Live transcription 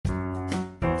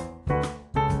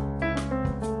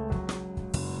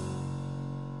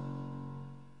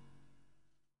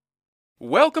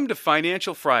Welcome to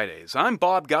Financial Fridays. I'm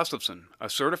Bob Gustafson, a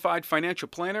certified financial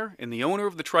planner and the owner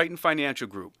of the Triton Financial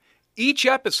Group. Each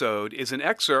episode is an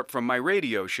excerpt from my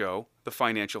radio show, The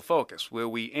Financial Focus, where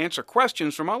we answer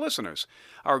questions from our listeners.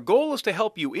 Our goal is to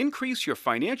help you increase your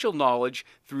financial knowledge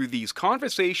through these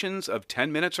conversations of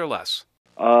 10 minutes or less.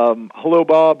 Hello,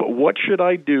 Bob. What should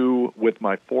I do with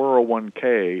my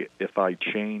 401k if I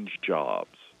change jobs?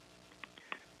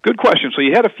 Good question. So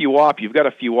you've got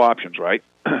a few options, right?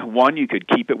 One, you could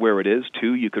keep it where it is.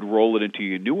 Two, you could roll it into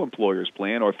your new employer's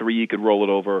plan. Or three, you could roll it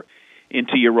over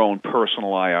into your own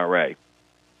personal IRA.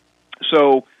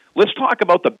 So let's talk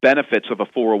about the benefits of a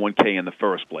 401k in the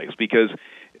first place, because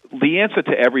the answer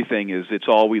to everything is it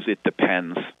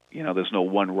depends. There's no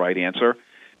one right answer.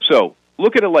 So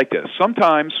look at it like this.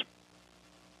 Sometimes,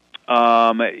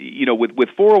 with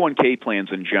 401k plans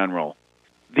in general,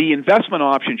 the investment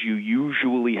options you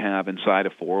usually have inside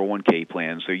of 401k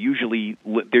plans, they're usually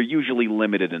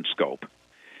limited in scope.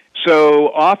 So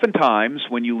oftentimes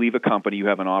when you leave a company, you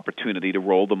have an opportunity to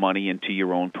roll the money into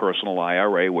your own personal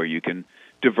IRA where you can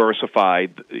diversify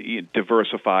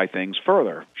things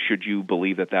further, should you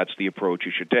believe that that's the approach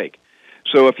you should take.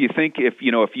 So if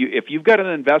you've got an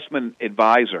investment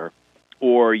advisor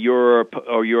or you're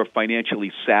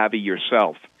financially savvy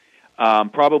yourself,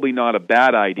 probably not a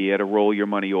bad idea to roll your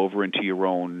money over into your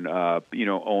own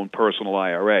personal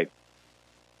IRA.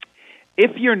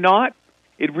 If you're not,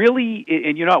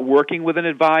 and you're not working with an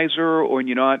advisor, or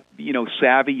you're not,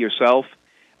 savvy yourself,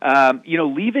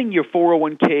 leaving your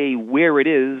 401k where it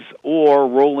is or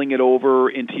rolling it over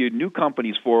into your new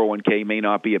company's 401k may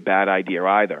not be a bad idea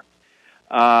either.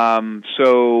 There's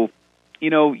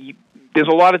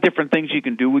a lot of different things you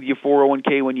can do with your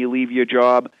 401k when you leave your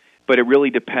job. But it really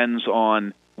depends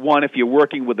on, one, if you're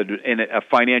working with a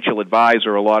financial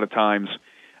advisor, a lot of times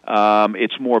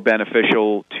it's more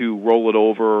beneficial to roll it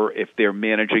over if they're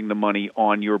managing the money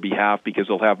on your behalf, because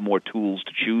they'll have more tools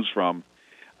to choose from.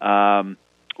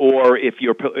 Or if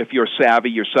you're savvy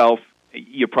yourself,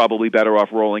 you're probably better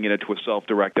off rolling it into a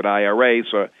self-directed IRA,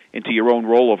 so into your own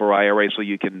rollover IRA, so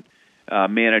you can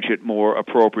manage it more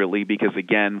appropriately, because,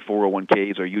 again,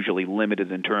 401ks are usually limited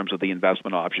in terms of the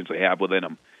investment options they have within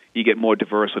them. You get more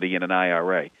diversity in an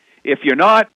IRA. If you're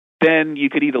not, then you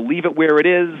could either leave it where it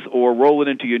is or roll it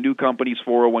into your new company's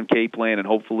 401k plan and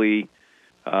hopefully,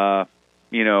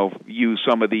 use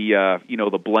some of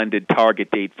the blended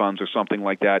target date funds or something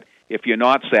like that if you're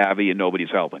not savvy and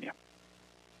nobody's helping you.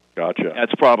 Gotcha.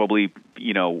 That's probably,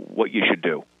 what you should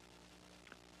do.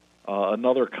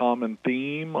 Another common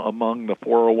theme among the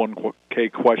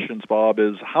 401k questions, Bob,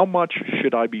 is how much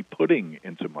should I be putting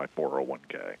into my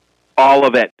 401k? All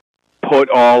of it. Put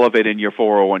all of it in your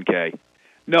 401k.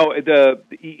 No,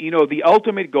 the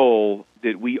ultimate goal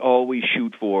that we always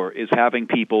shoot for is having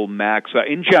people max out.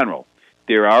 In general,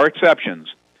 there are exceptions,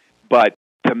 but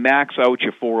to max out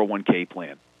your 401k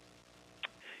plan.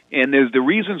 And there's the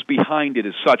reasons behind it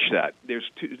is such that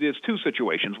there's two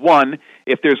situations. One,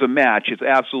 if there's a match, it's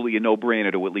absolutely a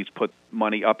no-brainer to at least put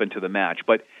money up into the match.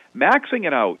 But maxing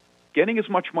it out, getting as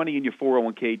much money in your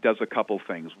 401k does a couple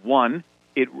things. One,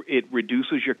 it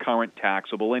reduces your current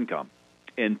taxable income.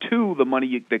 And two, the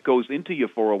money that goes into your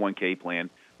 401k plan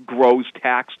grows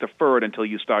tax-deferred until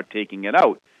you start taking it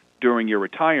out during your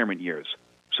retirement years.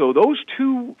 So those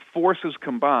two forces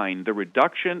combined, the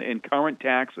reduction in current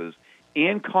taxes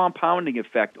and compounding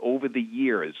effect over the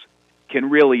years, can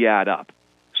really add up.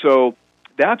 So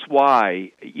that's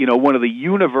why, one of the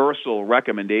universal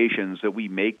recommendations that we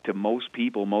make to most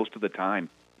people most of the time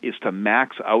is to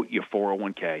max out your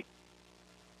 401k.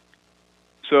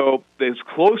 So as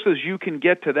close as you can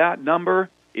get to that number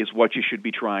is what you should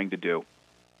be trying to do.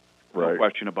 Right. No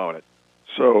question about it.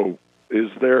 So is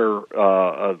there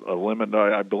a limit?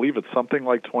 I believe it's something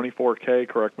like 24K.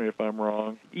 Correct me if I'm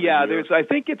wrong. Yeah, I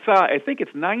think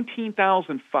it's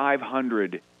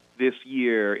 19,500 this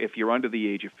year if you're under the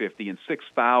age of 50, and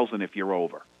 6,000 if you're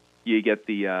over. You get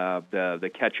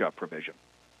the catch-up provision.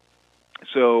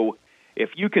 So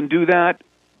if you can do that,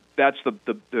 that's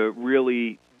the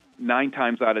really 9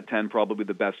 times out of 10 probably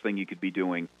the best thing you could be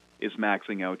doing is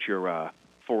maxing out your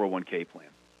 401k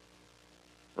plan.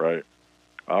 Right.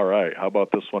 All right. How about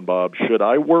this one, Bob? Should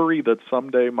I worry that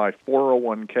someday my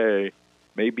 401k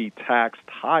may be taxed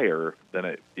higher than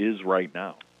it is right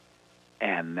now?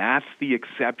 And that's the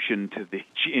exception to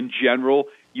in general,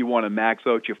 you want to max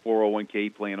out your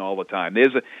 401k plan all the time.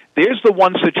 There's the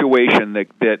one situation that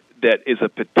is a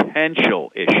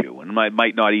potential issue, and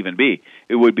might not even be.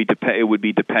 It would be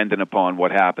dependent upon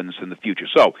what happens in the future.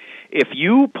 So if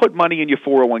you put money in your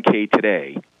 401k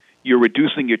today, you're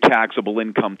reducing your taxable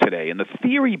income today. And the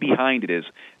theory behind it is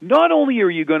not only are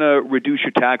you going to reduce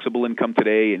your taxable income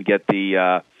today and get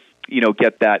the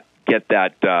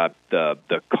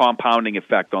the compounding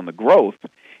effect on the growth,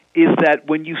 is that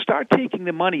when you start taking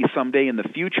the money someday in the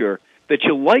future, that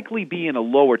you'll likely be in a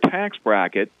lower tax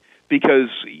bracket because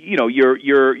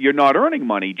you're not earning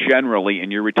money generally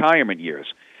in your retirement years.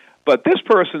 But this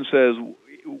person says,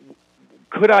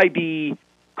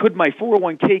 could my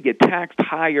 401k get taxed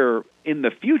higher in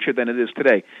the future than it is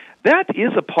today? That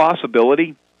is a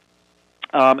possibility.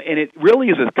 And it really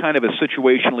is a kind of a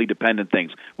situationally dependent thing.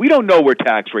 We don't know where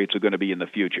tax rates are going to be in the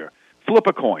future. Flip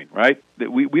a coin, right?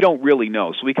 We don't really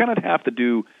know. So we kind of have to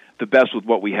do the best with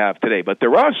what we have today. But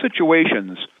there are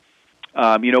situations,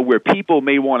 where people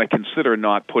may want to consider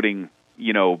not putting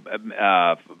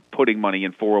money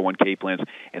in 401k plans.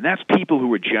 And that's people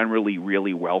who are generally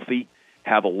really wealthy,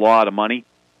 have a lot of money.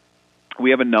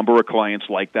 We have a number of clients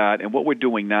like that. And what we're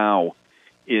doing now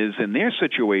is in their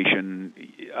situation,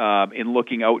 in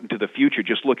looking out into the future,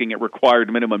 just looking at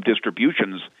required minimum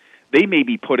distributions, they may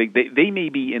be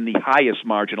in the highest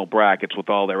marginal brackets with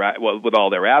all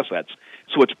their assets.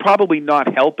 So it's probably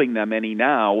not helping them any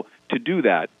now to do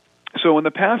that. So in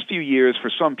the past few years, for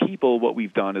some people, what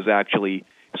we've done is actually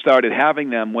started having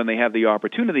them, when they have the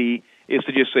opportunity, is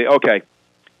to just say, okay,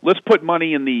 let's put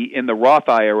money in the Roth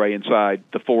IRA inside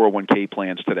the 401k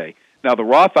plans today. Now, the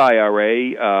Roth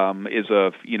IRA is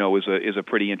a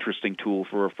pretty interesting tool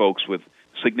for folks with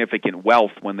significant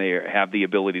wealth when they have the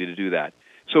ability to do that.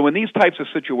 So in these types of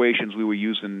situations, we were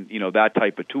using that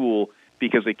type of tool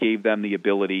because it gave them the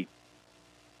ability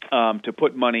to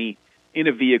put money in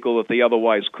a vehicle that they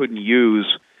otherwise couldn't use,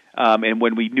 and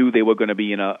when we knew they were going to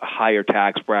be in a higher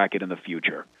tax bracket in the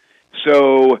future.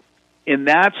 So in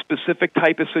that specific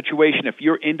type of situation, if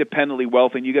you're independently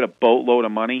wealthy and you get a boatload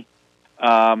of money,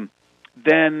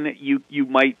 then you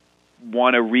might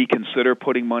want to reconsider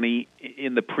putting money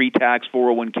in the pre-tax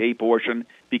 401k portion,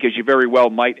 because you very well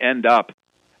might end up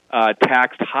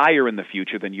taxed higher in the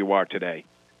future than you are today.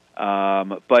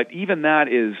 But even that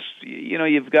is,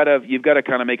 you've got to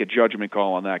kind of make a judgment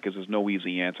call on that, because there's no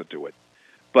easy answer to it.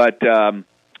 But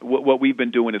what we've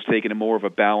been doing is taking a more of a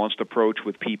balanced approach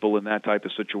with people in that type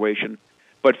of situation.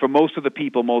 But for most of the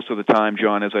people, most of the time,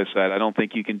 John, as I said, I don't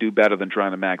think you can do better than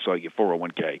trying to max out your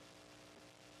 401k.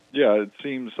 Yeah, it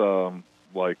seems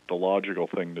like the logical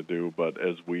thing to do, but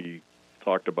as we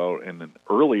talked about in an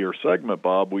earlier segment,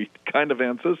 Bob, we kind of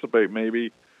anticipate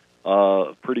maybe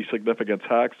pretty significant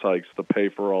tax hikes to pay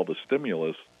for all the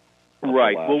stimulus.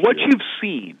 Right. Well, what you've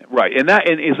seen, right, and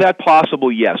is that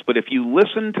possible? Yes, but if you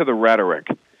listen to the rhetoric,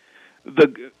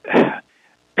 the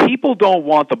people don't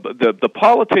want the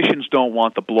politicians don't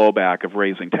want the blowback of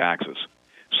raising taxes.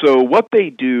 So what they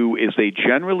do is they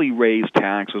generally raise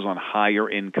taxes on higher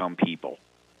income people.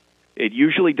 It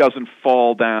usually doesn't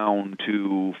fall down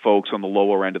to folks on the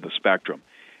lower end of the spectrum.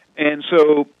 And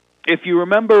so if you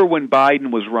remember when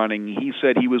Biden was running, he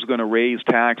said he was going to raise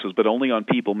taxes, but only on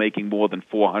people making more than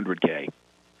 $400K.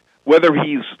 Whether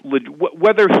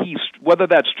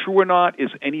that's true or not is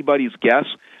anybody's guess.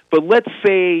 But let's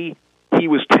say he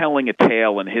was telling a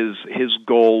tale, and his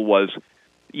goal was,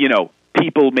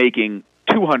 people making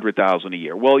 $200,000 a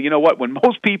year. Well, you know what? When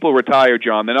most people retire,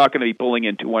 John, they're not going to be pulling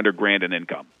in $200,000 in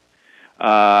income.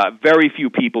 Very few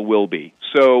people will be.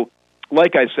 So,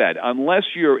 like I said, unless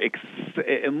you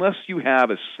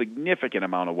have a significant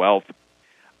amount of wealth,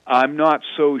 I'm not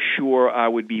so sure I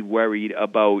would be worried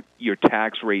about your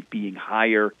tax rate being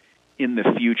higher in the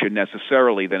future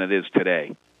necessarily than it is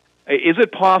today. Is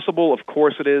it possible? Of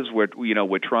course it is.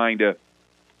 We're trying to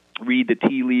read the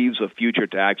tea leaves of future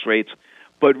tax rates,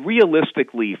 but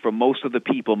realistically, for most of the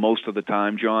people, most of the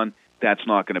time, John, that's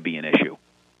not going to be an issue.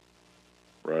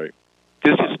 Right.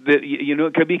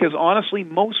 Because honestly,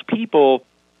 most people,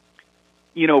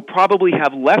 probably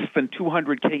have less than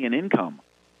 $200K in income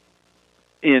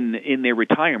in their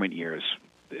retirement years.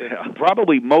 Yeah.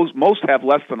 Probably most have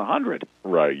less than 100.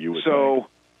 Right. You would. So,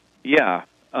 think. Yeah.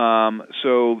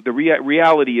 So the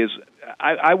reality is,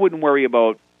 I wouldn't worry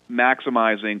about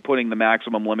putting the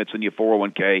maximum limits in your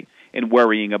 401k and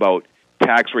worrying about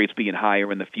tax rates being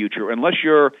higher in the future, unless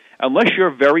you're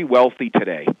very wealthy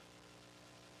today.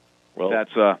 Well,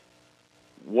 that's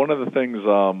one of the things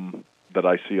that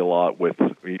I see a lot with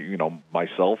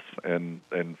myself and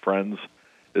friends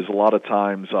is a lot of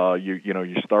times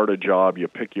you start a job, you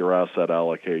pick your asset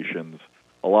allocations.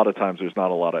 A lot of times there's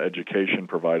not a lot of education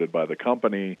provided by the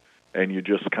company, and you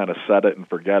just kind of set it and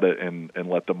forget it and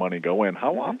let the money go in.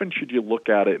 How often should you look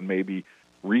at it and maybe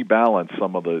rebalance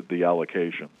some of the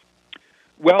allocations?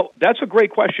 Well, that's a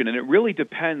great question, and it really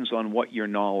depends on what your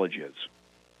knowledge is.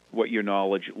 what your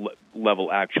knowledge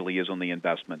level actually is on the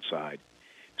investment side.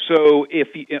 So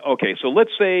so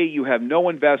let's say you have no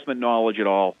investment knowledge at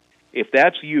all. If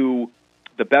that's you,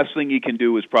 the best thing you can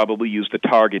do is probably use the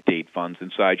target date funds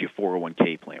inside your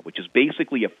 401k plan, which is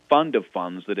basically a fund of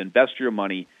funds that invest your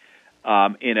money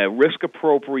in a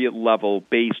risk-appropriate level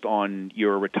based on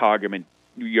your retirement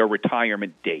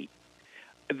date.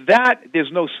 That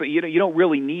there's no, you don't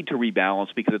really need to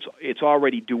rebalance because it's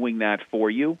already doing that for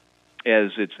you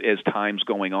as time's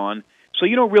going on. So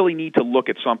you don't really need to look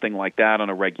at something like that on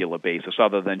a regular basis,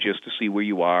 other than just to see where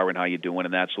you are and how you're doing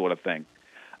and that sort of thing.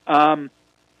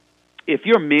 If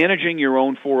you're managing your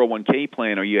own 401k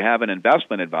plan or you have an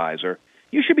investment advisor,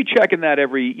 you should be checking that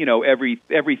every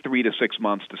 3 to 6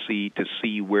 months to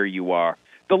see where you are.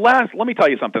 Let me tell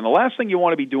you something. The last thing you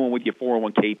want to be doing with your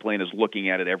 401k plan is looking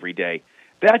at it every day.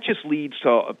 That just leads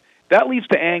to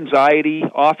anxiety,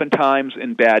 oftentimes,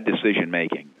 and bad decision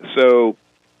making. So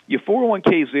your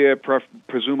 401k is there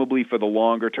presumably for the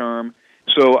longer term.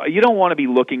 So you don't want to be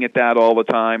looking at that all the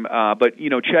time, but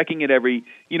checking it every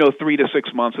 3 to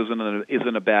 6 months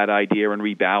isn't a bad idea, and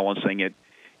rebalancing it,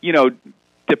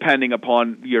 depending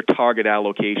upon your target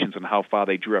allocations and how far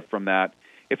they drift from that.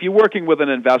 If you're working with an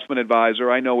investment advisor,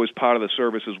 I know as part of the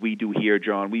services we do here,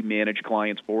 John, we manage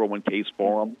clients' 401ks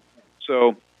for them.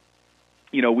 So,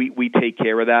 we take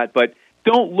care of that, but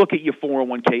don't look at your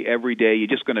 401k every day. You're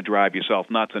just going to drive yourself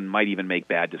nuts and might even make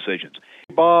bad decisions.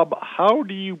 Bob, how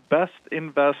do you best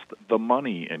invest the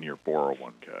money in your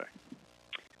 401k?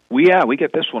 We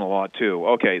get this one a lot too.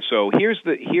 Okay, so here's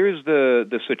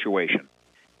the situation.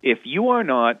 If you are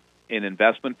not an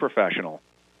investment professional,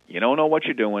 you don't know what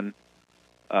you're doing,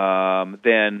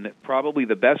 then probably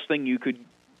the best thing you could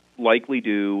likely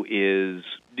do is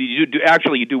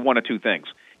you do one of two things.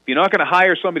 If you're not going to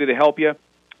hire somebody to help you,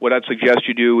 what I'd suggest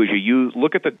you do is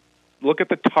look at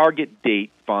the target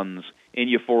date funds in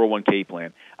your 401k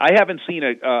plan. I haven't seen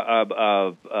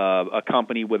a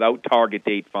company without target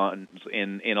date funds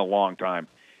in a long time.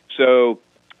 So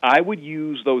I would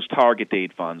use those target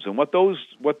date funds, and what those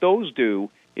do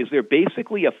is they're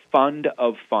basically a fund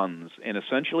of funds, and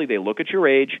essentially they look at your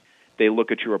age, they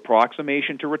look at your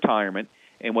approximation to retirement,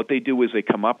 and what they do is they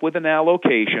come up with an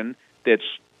allocation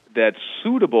that's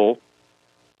suitable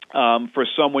for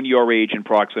someone your age and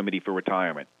proximity for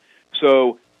retirement.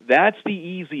 So that's the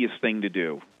easiest thing to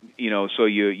do. So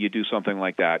you do something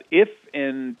like that. If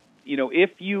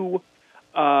you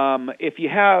are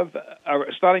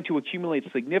starting to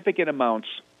accumulate significant amounts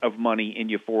of money in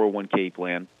your 401k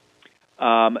plan,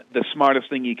 the smartest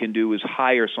thing you can do is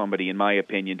hire somebody, in my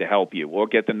opinion, to help you, or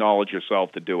get the knowledge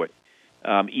yourself to do it.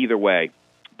 Either way.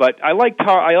 But I like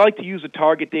to use the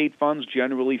target date funds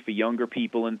generally for younger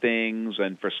people and things,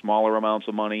 and for smaller amounts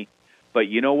of money. But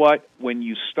you know what? When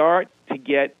you start to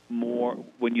get more,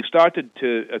 when you start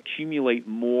to accumulate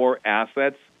more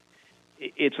assets,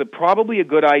 it's probably a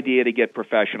good idea to get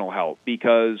professional help,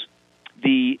 because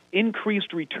the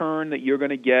increased return that you're going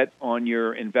to get on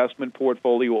your investment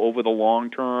portfolio over the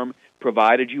long term,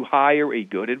 provided you hire a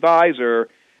good advisor,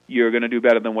 you're going to do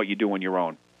better than what you do on your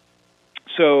own.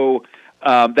 So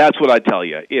that's what I tell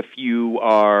you. If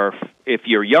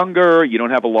you're younger, you don't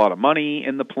have a lot of money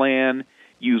in the plan,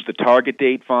 use the target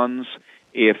date funds.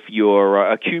 If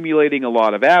you're accumulating a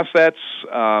lot of assets,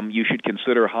 you should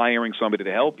consider hiring somebody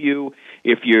to help you.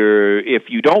 If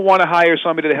you don't want to hire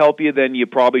somebody to help you, then you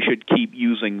probably should keep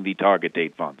using the target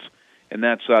date funds. And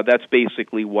that's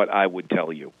basically what I would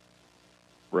tell you.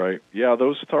 Right. Yeah,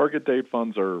 those target date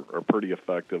funds are pretty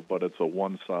effective, but it's a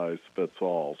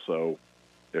one-size-fits-all. So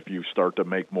if you start to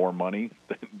make more money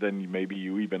than maybe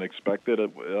you even expected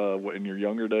in your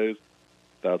younger days,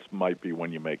 that might be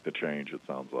when you make the change, it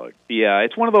sounds like. Yeah,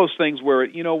 it's one of those things where,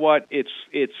 you know what,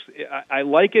 I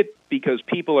like it because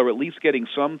people are at least getting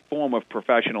some form of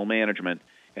professional management,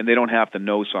 and they don't have to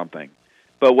know something.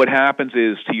 But what happens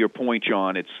is, to your point,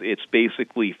 John, it's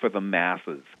basically for the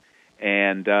masses.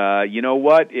 And you know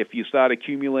what? If you start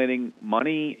accumulating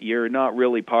money, you're not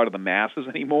really part of the masses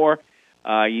anymore.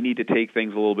 You need to take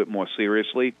things a little bit more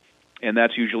seriously. And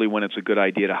that's usually when it's a good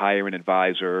idea to hire an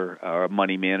advisor or a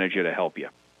money manager to help you.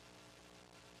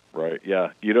 Right. Yeah.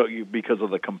 Because of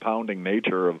the compounding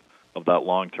nature of that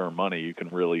long-term money, you can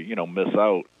really miss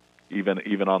out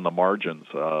even on the margins.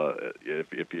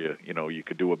 If you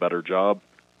could do a better job,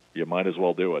 you might as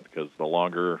well do it, because the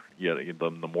longer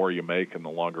the more you make and the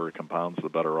longer it compounds, the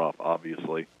better off.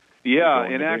 Obviously. Yeah,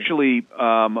 and actually,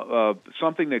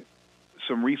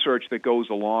 some research that goes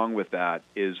along with that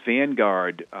is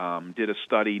Vanguard did a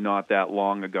study not that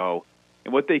long ago,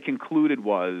 and what they concluded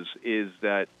is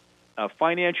that a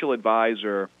financial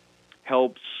advisor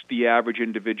helps the average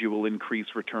individual increase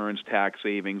returns, tax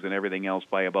savings, and everything else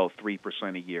by about 3%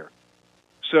 a year.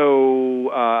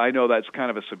 So I know that's kind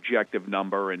of a subjective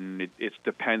number, and it's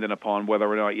dependent upon whether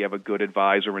or not you have a good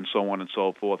advisor and so on and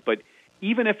so forth. But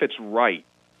even if it's right,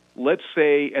 let's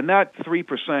say, and that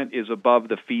 3% is above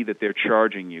the fee that they're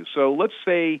charging you. So let's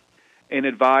say an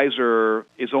advisor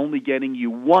is only getting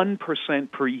you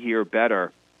 1% per year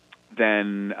better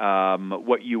than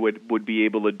what you would be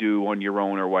able to do on your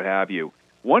own or what have you.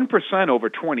 1% over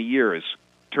 20 years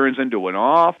turns into an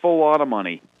awful lot of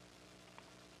money.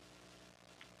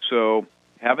 So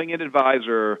having an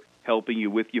advisor helping you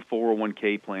with your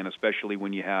 401k plan, especially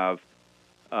when you have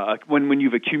when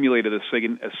you've accumulated a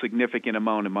significant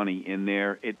amount of money in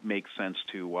there, it makes sense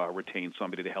to retain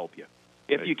somebody to help you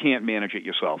if you can't manage it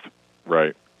yourself.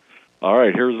 Right. All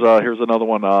right. Here's another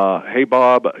one. Hey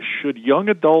Bob, should young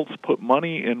adults put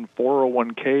money in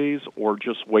 401ks or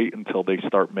just wait until they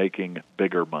start making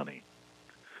bigger money?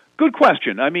 Good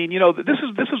question. I mean, this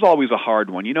is always a hard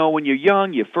one. When you're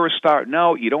young, you're first starting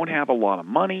out, you don't have a lot of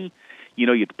money.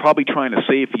 You're probably trying to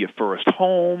save for your first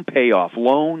home, pay off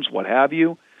loans, what have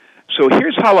you. So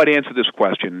here's how I'd answer this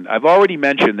question. I've already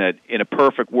mentioned that in a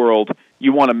perfect world,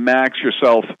 you want to max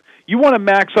out your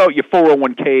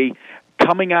 401k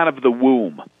coming out of the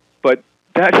womb. But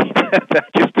that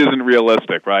just isn't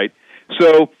realistic, right?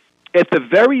 So at the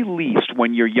very least,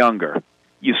 when you're younger,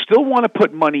 you still want to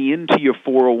put money into your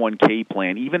 401k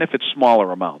plan, even if it's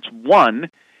smaller amounts. One,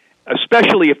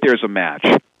 especially if there's a match.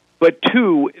 But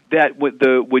two, that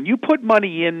when you put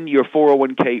money in your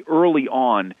 401k early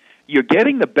on, you're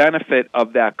getting the benefit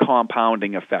of that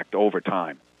compounding effect over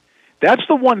time. That's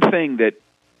the one thing that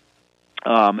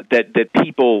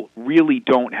people really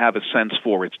don't have a sense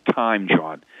for. It's time,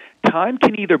 John. Time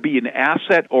can either be an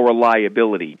asset or a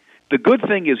liability. The good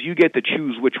thing is you get to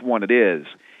choose which one it is.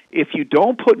 If you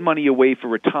don't put money away for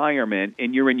retirement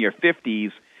and you're in your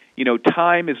 50s,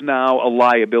 time is now a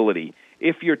liability.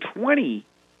 If you're 20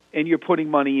 and you're putting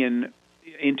money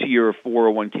into your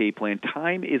 401k plan,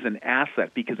 time is an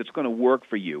asset because it's going to work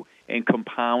for you and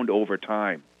compound over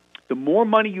time. The more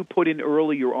money you put in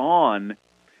earlier on,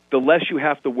 the less you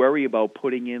have to worry about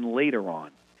putting in later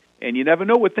on. And you never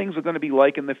know what things are going to be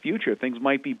like in the future. Things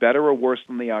might be better or worse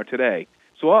than they are today.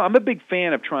 So I'm a big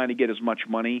fan of trying to get as much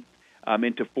money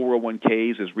into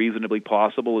 401ks as reasonably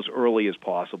possible, as early as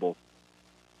possible.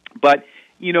 But,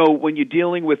 when you're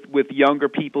dealing with younger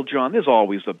people, John, there's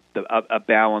always a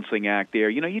balancing act there.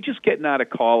 You're just getting out of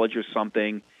college or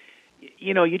something.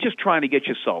 You're just trying to get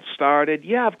yourself started.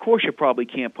 Yeah, of course you probably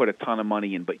can't put a ton of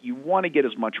money in, but you want to get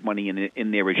as much money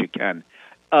in there as you can,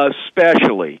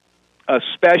 especially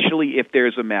if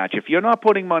there's a match. If you're not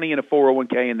putting money in a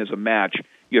 401k and there's a match,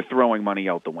 you're throwing money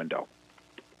out the window.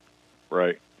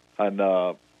 Right. And,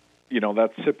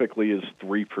 that typically is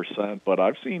 3%, but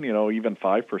I've seen, even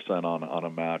 5% on a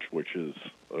match, which is,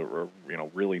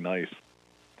 really nice.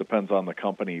 Depends on the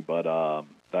company, but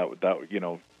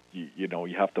you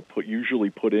have to usually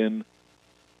put in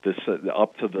this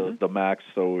up to the max.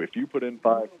 So if you put in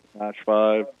 5, match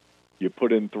 5. You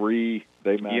put in 3,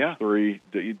 they match 3.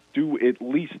 You do at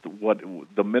least what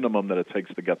the minimum that it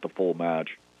takes to get the full match.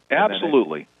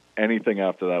 Absolutely. Anything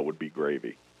after that would be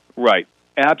gravy. Right.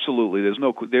 Absolutely.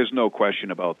 There's no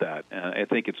question about that. I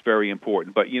think it's very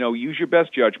important. But, use your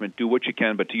best judgment. Do what you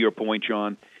can. But to your point,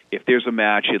 John, if there's a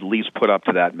match, at least put up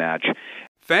to that match.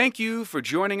 Thank you for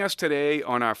joining us today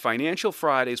on our Financial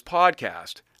Fridays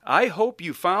podcast. I hope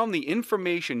you found the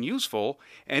information useful,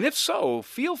 and if so,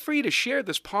 feel free to share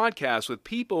this podcast with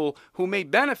people who may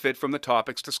benefit from the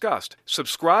topics discussed.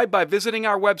 Subscribe by visiting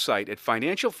our website at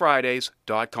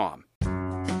financialfridays.com.